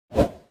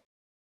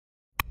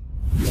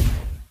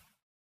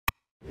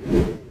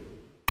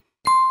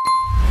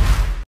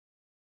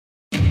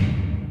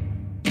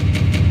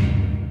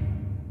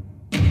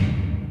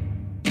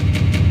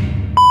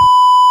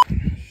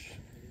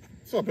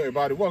What's up,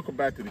 everybody? Welcome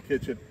back to the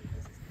kitchen.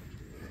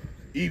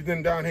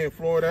 Evening down here in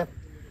Florida.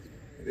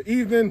 The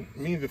evening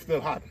means it's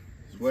still hot.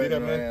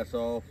 Sweating my ass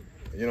off.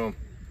 You know,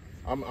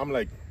 I'm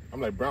like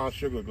brown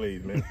sugar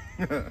glaze, man.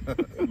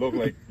 look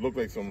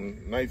like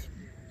some nice,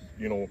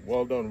 you know,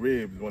 well done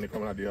ribs when they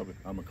come out the oven.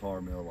 I'm a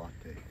caramel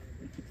latte.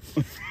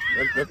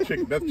 That's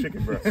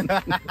chicken breast.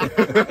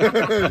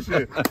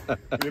 Shit.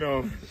 You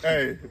know,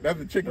 hey, that's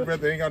the chicken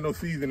breast that ain't got no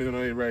seasoning on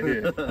it right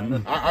here.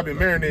 I've been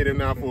marinating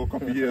now for a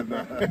couple of years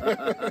now.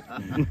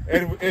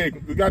 Anyway, hey,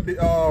 we got the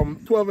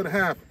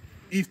 12.5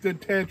 Easton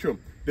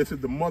Tantrum. This is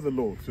the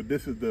Motherload. So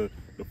this is the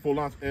full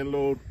ounce end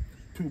load,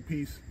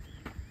 2-piece.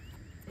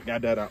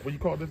 Got that what you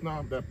call this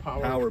knob? That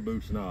power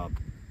boost knob.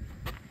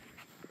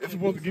 It's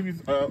supposed to give you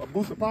a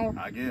boost of power?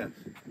 I guess.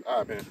 All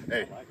right, man.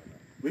 Hey,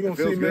 we're gonna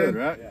see, man. Good,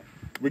 right? Yeah.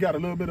 We got a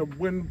little bit of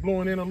wind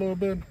blowing in a little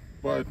bit,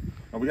 but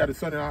we got the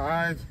sun in our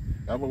eyes.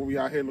 That's why we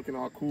out here looking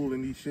all cool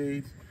in these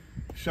shades.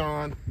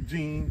 Sean,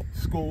 Gene,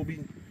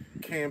 Scobie,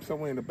 Cam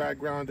somewhere in the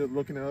background just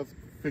looking at us,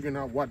 figuring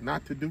out what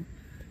not to do.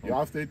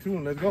 Y'all stay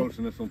tuned. Let's go.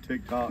 Posting this on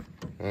TikTok.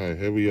 All right,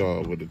 here we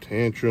are with the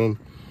Tantrum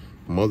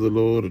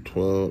Motherload, a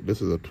 12.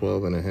 This is a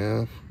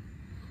 12.5.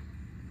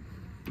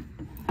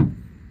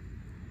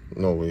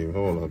 No way,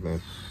 hold up,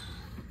 man.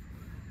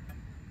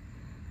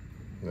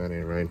 That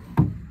ain't right.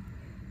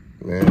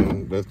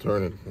 Man, let's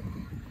turn it.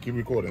 Keep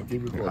recording,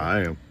 keep recording.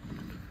 I am.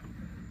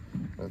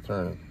 Let's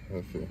turn it.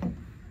 Let's see.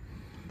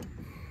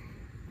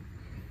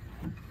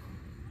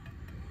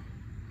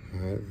 All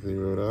right,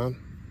 zeroed out.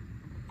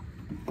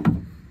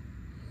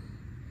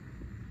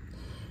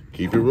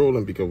 Keep it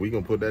rolling because we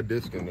gonna put that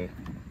disc in there.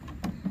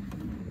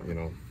 You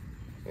know,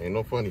 ain't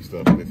no funny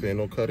stuff. They say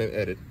no cut and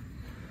edit.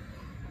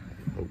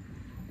 Oh,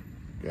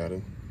 got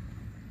it.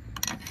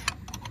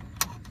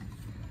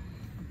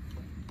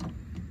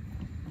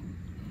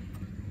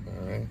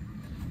 All right.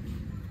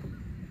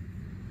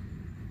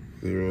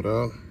 Zeroed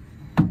out.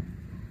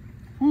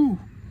 Woo.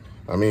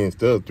 I mean,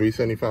 still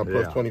 375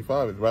 plus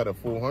 25 is right at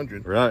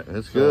 400. Right,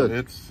 that's so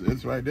good.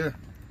 It's right there.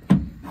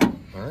 All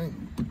right.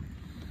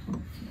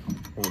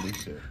 Holy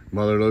shit.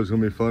 Motherload's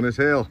gonna be fun as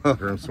hell.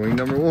 From swing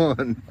number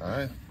 1. All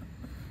right.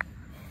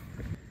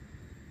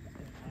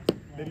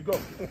 There you go.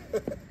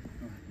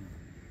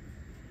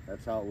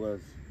 That's how it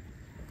was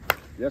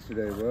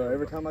yesterday, bro.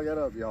 Every time I got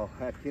up, y'all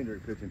had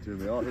Kendrick pitching to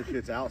me. All his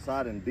shit's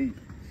outside and deep.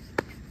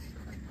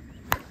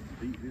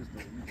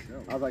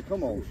 I was like,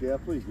 come on,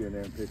 Chef, please get in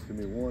there and pitch to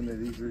me one of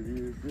these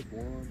reviews. Just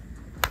one.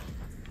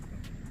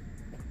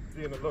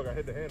 See, look, I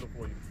hit the handle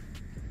for you.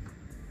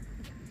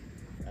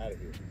 Out of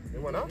here.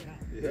 It went out?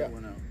 Yeah, it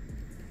went out.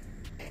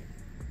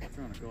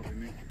 Trying to copy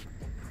me.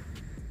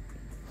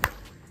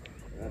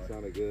 That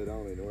sounded good. I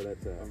don't even know where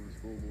that's at. On the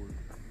scoreboard.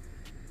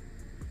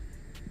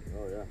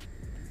 Oh, yeah.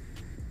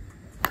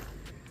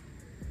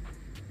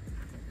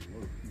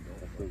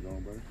 That's still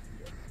going, buddy.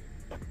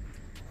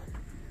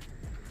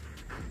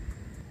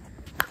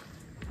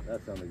 That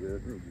sounded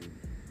good. Real good.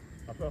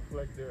 I felt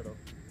flex there, though.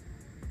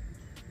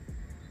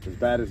 As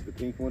bad as the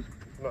pink one?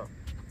 No.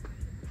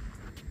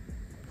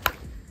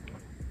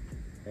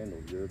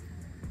 Handle's good.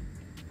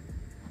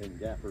 And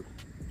gappers.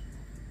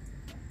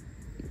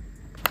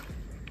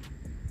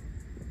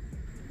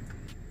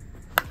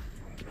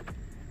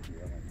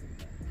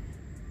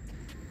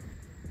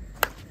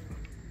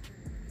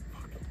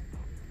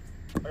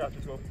 I got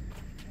you, Scott.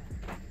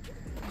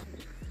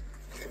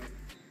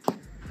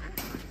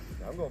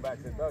 I'm going back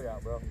to the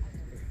dugout, bro.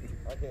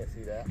 I can't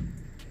see that.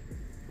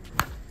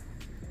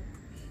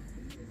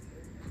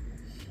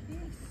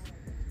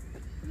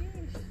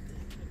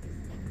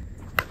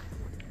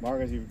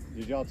 Marcus,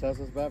 did y'all test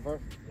this bat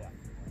first? Yeah.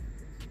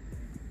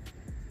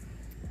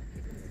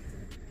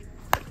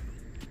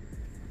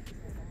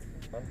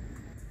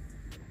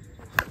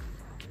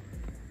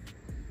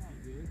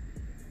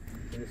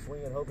 You're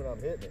swinging, hoping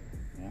I'm hitting it.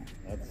 Yeah,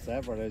 that's the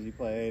sad part is you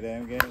play 8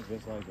 AM games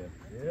just like that.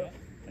 Yep.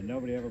 And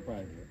nobody ever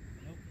practices it.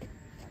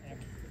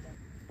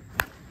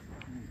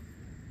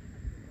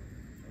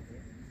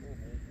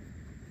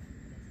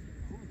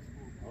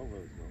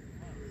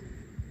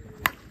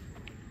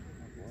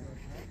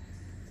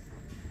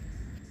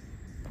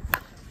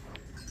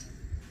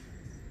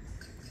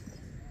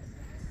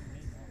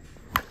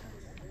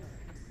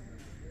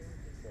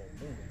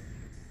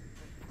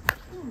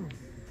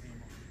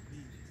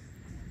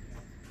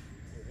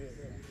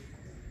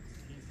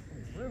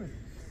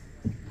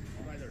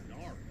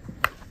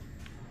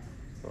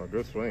 Oh,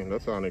 good swing.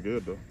 That sounded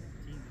good, though.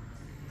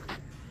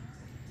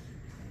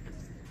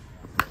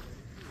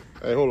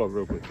 Hey, hold up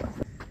real quick.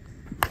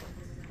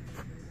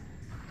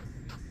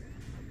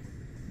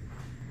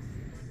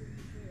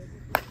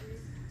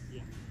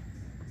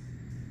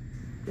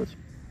 Good.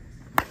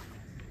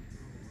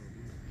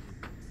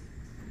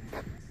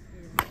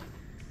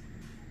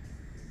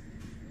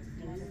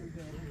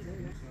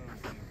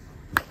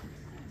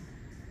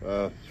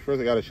 First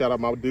I got to shout out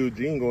my dude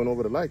Gene going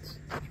over the lights.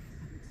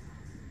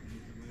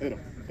 Hit him.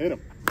 Hit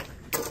him.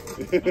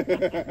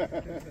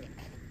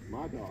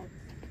 My dog.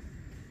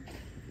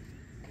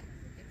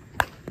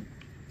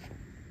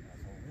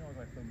 He always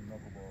like filming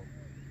knuckleballs.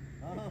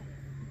 Uh-huh.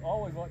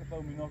 always like to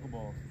throw me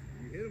knuckleballs.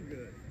 You hit him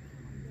good.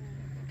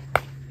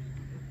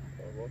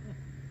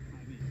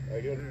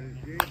 Hey, good.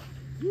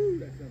 Woo,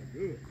 that sounds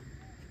good.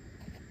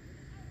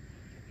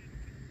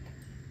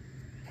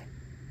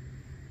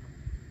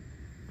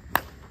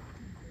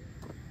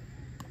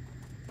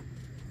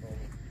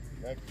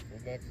 Next,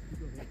 who's next?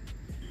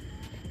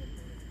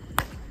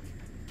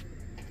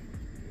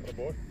 Hey,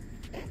 boy.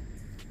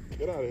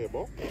 Get out of here,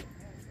 boy.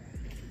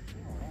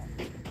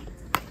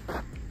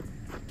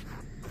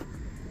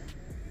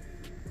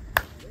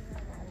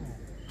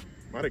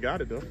 Might have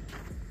got it, though.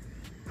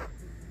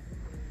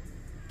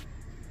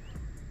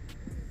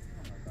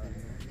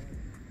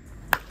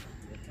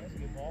 That's a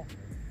good ball.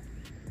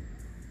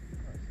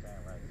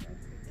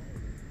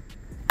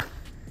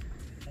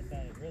 That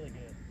sounded really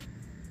good.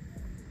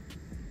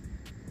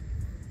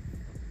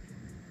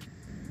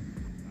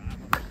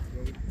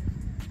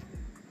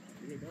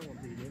 You hit that one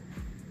pretty good.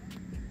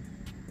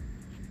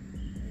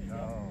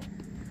 Oh.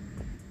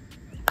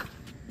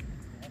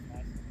 That's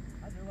nice.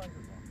 I do like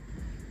this one.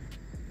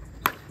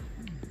 That's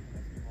a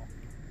good ball.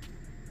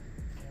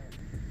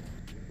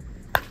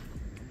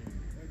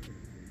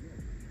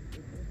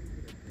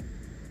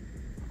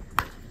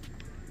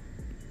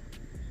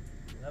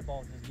 That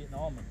ball's just getting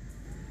on me.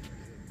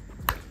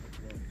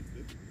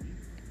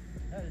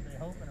 That is a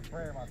hope and a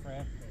prayer, my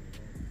friend.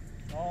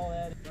 All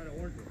that. Try to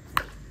orange it.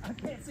 I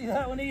can't see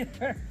that one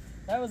either.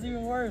 That was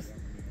even worse.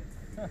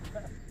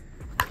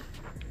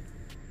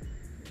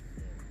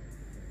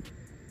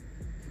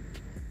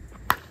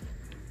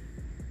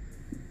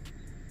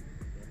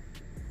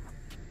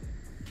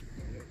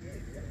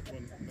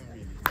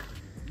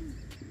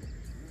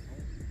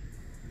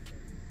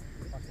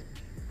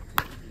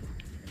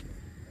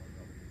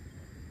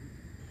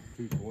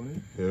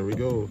 Here we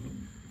go.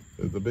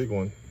 There's the big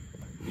one.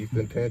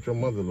 Easton Tantrum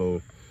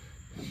Motherload.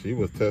 She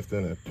was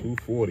testing at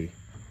 240.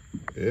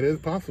 It is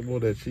possible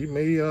that she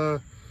might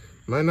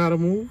not have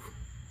moved.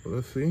 But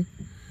let's see.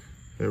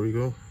 There we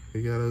go.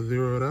 We got to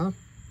zero it out.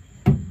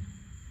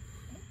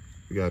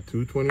 We got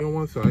 220 on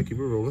one side. Keep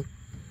it rolling.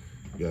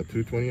 We got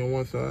 220 on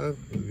one side.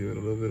 Let's give it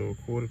a little bit of a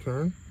quarter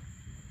turn.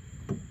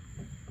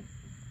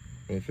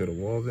 Make sure the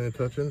walls ain't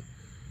touching.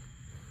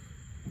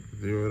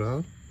 Zero it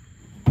out.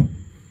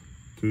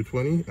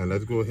 220, and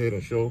let's go ahead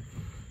and show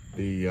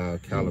the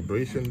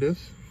calibration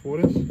disc for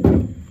this.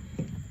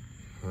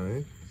 All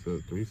right, so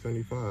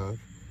 375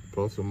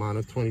 plus or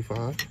minus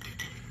 25.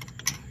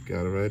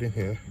 Got it right in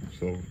here.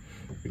 So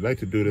we like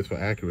to do this for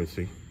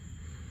accuracy.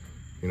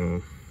 You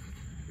know,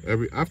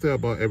 after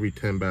about every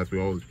 10 bats, we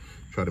always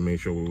try to make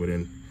sure we're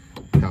within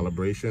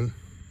calibration.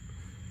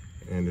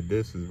 And the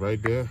disc is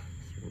right there,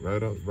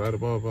 right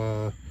above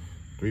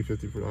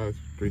 355,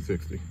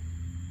 360.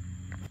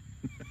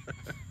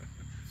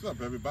 What's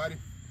up, everybody?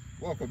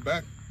 Welcome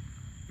back.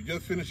 We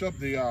just finished up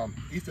the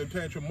Easton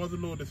Tantrum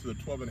Motherload. This is a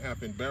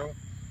 12.5 inch barrel.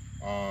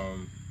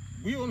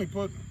 We only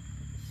put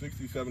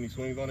 60, 70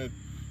 swings on it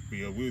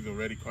because we was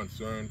already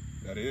concerned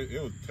that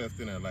it was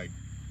testing at like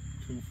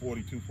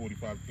 240,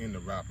 245 in the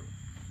wrapper.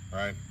 All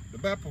right, the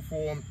bat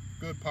performed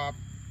good, pop,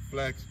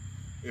 flex.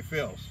 It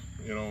fails.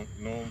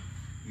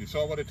 You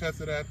saw what it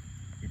tested at.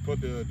 We put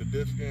the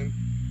disc in.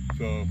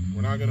 So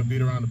we're not gonna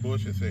beat around the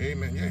bush and say, hey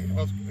man, yeah,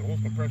 hose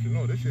compression.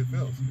 No, this shit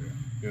fails.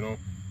 Yeah.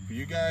 For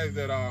you guys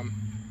that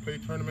play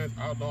tournaments,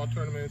 outdoor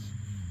tournaments,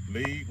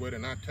 league where they're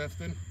not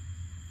testing,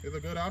 it's a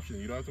good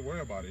option. You don't have to worry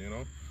about it,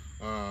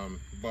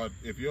 But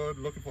if you're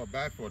looking for a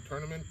bat for a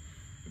tournament,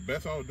 the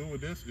best I would do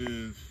with this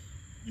is,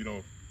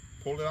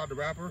 pull it out the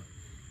wrapper,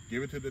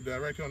 give it to the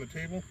director on the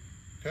table,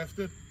 test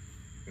it,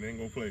 and then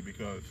go play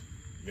because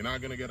you're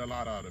not gonna get a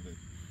lot out of it.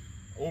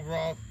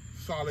 Overall,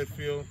 solid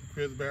feel,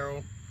 crisp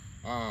barrel.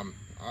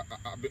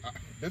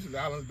 This is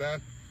Alan's bat.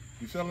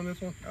 You selling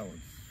this one?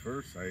 Alan's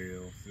first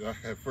sale.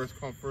 First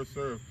come, first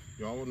serve.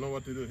 Y'all know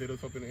what to do. Hit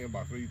us up in the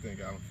inbox. What do you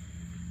think, Alan?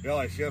 Yeah,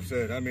 like Chef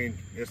said, I mean,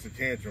 it's the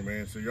Tantrum,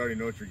 man, so you already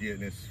know what you're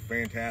getting. It's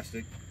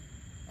fantastic.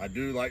 I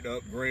do like to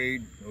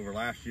upgrade over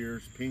last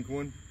year's pink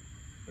one.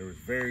 There was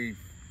very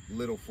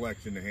little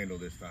flex in the handle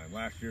this time.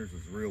 Last year's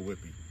was real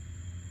whippy,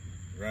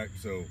 right?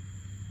 So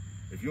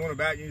if you want a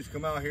bat, you just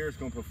come out here. It's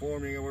going to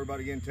perform. You ain't got to worry about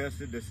it getting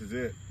tested. This is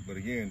it. But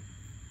again,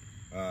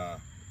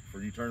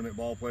 for you tournament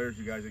ball players,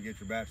 you guys that get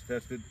your bats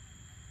tested,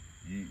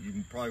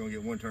 you're probably going to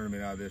get one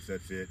tournament out of this.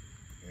 That's it.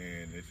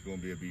 And it's going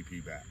to be a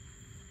BP bat.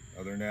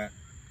 Other than that,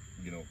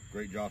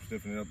 great job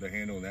stiffening up the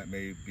handle, and that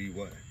may be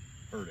what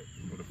hurt it.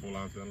 With a full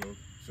ounce unload.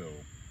 So,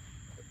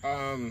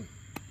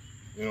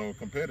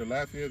 compared to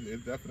last year,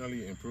 it's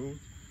definitely improved.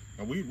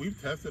 And we've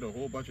tested a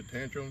whole bunch of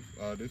tantrums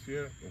this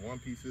year, the one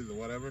pieces or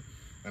whatever.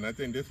 And I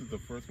think this is the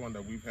first one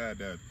that we've had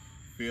that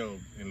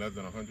failed in less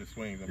than 100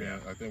 swings. I mean,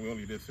 I think we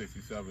only did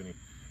 60, 70.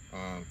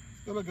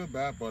 Still a good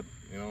bat, but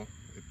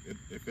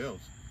it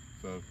fails.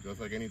 So just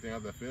like anything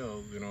else that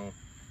fails,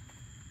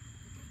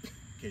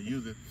 can't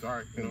use it.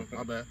 Sorry,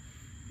 my bad.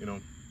 I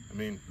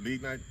mean,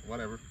 league night,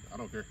 whatever. I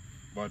don't care.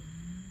 But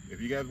if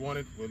you guys want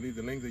it, we'll leave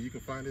the links that you can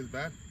find this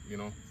bat.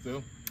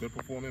 Still good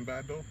performing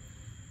bat though.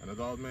 And as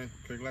always, man,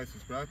 click like,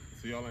 subscribe.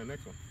 See y'all in the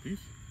next one. Peace.